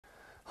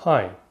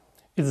Hi,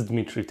 it's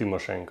Dmitry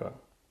Timoshenko.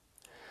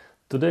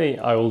 Today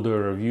I will do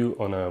a review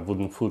on a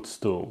wooden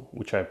footstool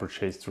which I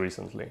purchased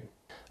recently.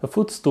 A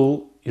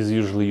footstool is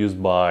usually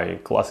used by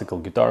classical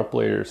guitar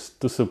players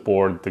to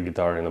support the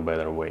guitar in a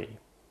better way.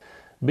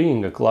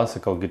 Being a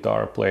classical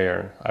guitar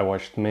player, I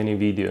watched many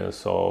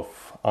videos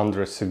of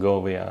Andres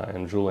Segovia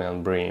and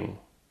Julian Bream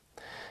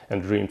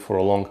and dreamed for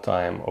a long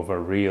time of a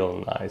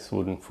real nice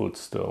wooden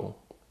footstool.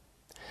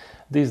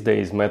 These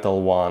days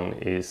metal one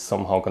is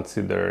somehow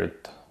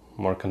considered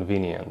more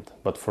convenient,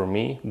 but for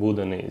me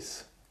wooden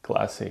is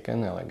classic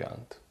and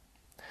elegant.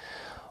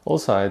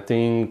 Also, I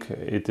think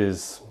it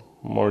is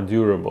more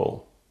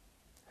durable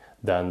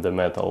than the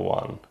metal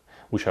one,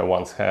 which I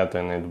once had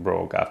and it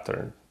broke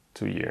after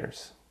 2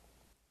 years.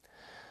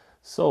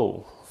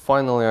 So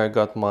finally I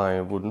got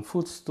my wooden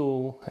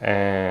footstool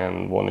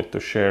and wanted to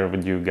share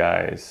with you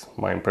guys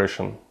my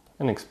impression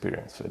and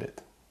experience with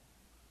it.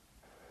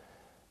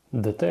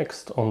 The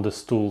text on the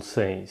stool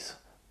says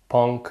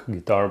punk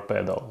guitar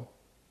pedal.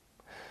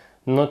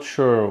 Not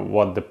sure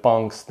what the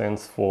punk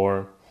stands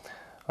for.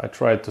 I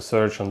tried to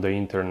search on the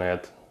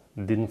internet,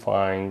 didn't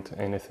find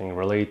anything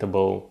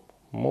relatable.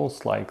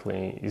 Most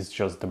likely it's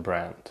just the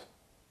brand.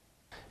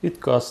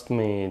 It cost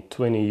me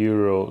 20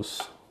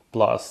 euros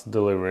plus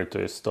delivery to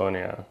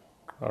Estonia,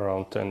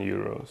 around 10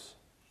 euros.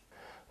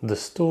 The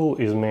stool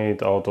is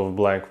made out of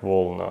black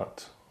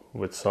walnut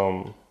with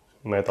some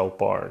metal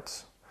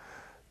parts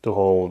to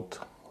hold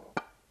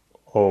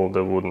all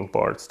the wooden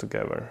parts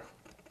together.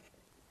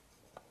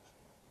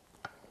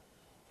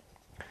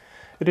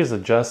 It is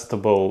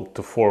adjustable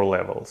to 4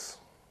 levels.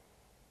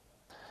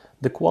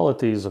 The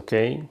quality is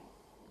okay,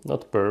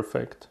 not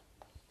perfect.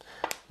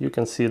 You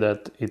can see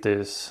that it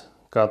is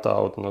cut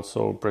out not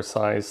so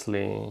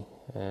precisely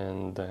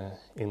and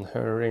in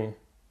hurry,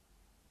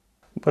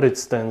 but it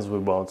stands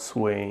without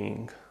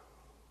swaying.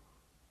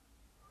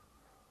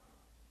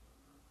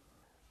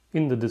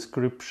 In the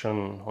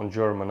description on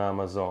German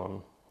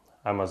Amazon,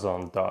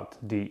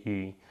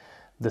 amazon.de,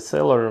 the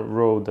seller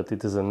wrote that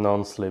it is a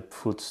non-slip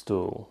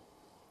footstool,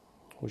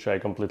 which I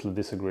completely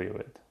disagree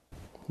with.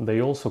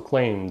 They also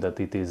claim that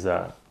it is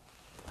a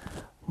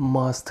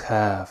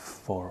must-have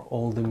for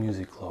all the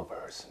music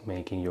lovers,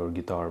 making your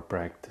guitar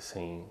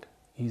practicing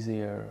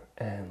easier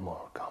and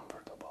more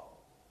comfortable.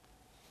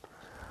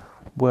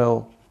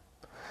 Well,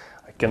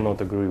 I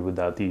cannot agree with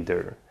that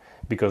either,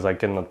 because I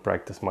cannot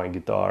practice my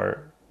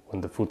guitar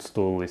when the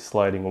footstool is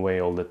sliding away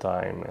all the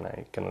time and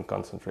I cannot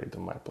concentrate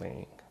on my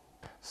playing.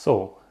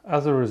 So,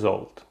 as a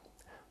result,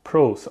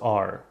 pros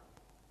are: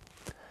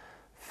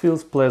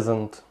 feels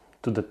pleasant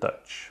to the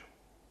touch,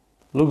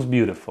 looks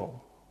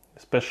beautiful,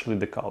 especially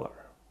the color,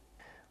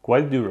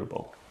 quite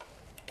durable,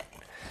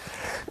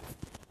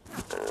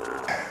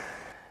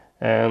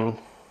 and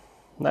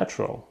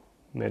natural,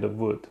 made of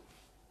wood.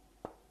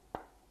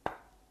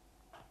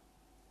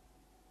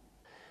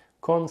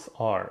 Cons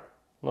are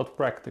not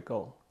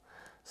practical,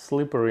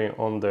 slippery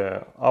on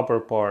the upper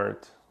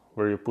part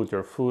where you put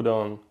your foot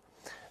on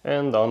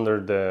and under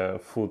the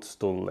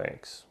footstool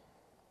legs.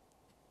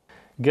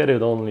 Get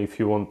it only if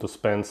you want to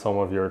spend some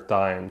of your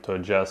time to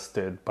adjust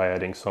it by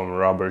adding some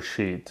rubber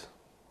sheet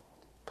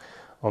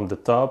on the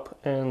top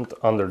and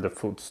under the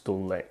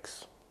footstool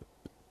legs.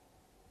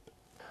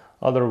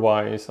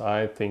 Otherwise,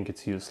 I think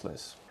it's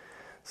useless.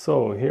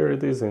 So here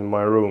it is in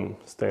my room,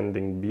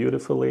 standing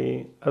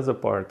beautifully as a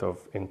part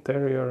of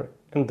interior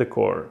and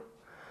decor,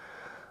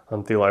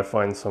 until I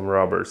find some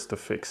rubbers to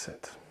fix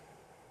it.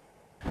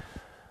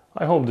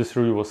 I hope this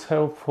review was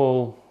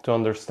helpful to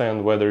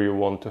understand whether you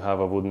want to have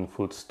a wooden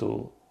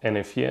footstool, and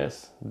if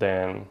yes,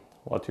 then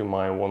what you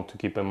might want to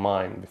keep in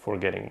mind before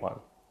getting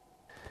one.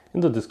 In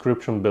the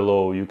description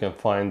below you can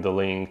find the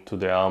link to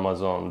the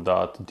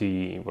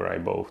amazon.de where I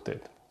bought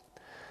it.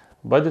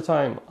 By the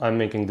time I'm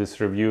making this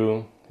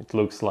review, it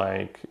looks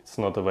like it's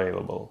not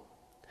available,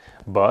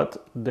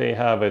 but they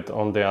have it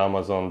on the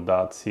amazon.co.uk.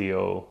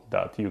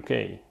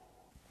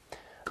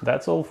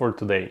 That's all for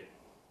today.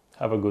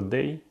 Have a good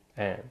day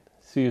and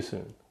see you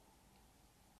soon.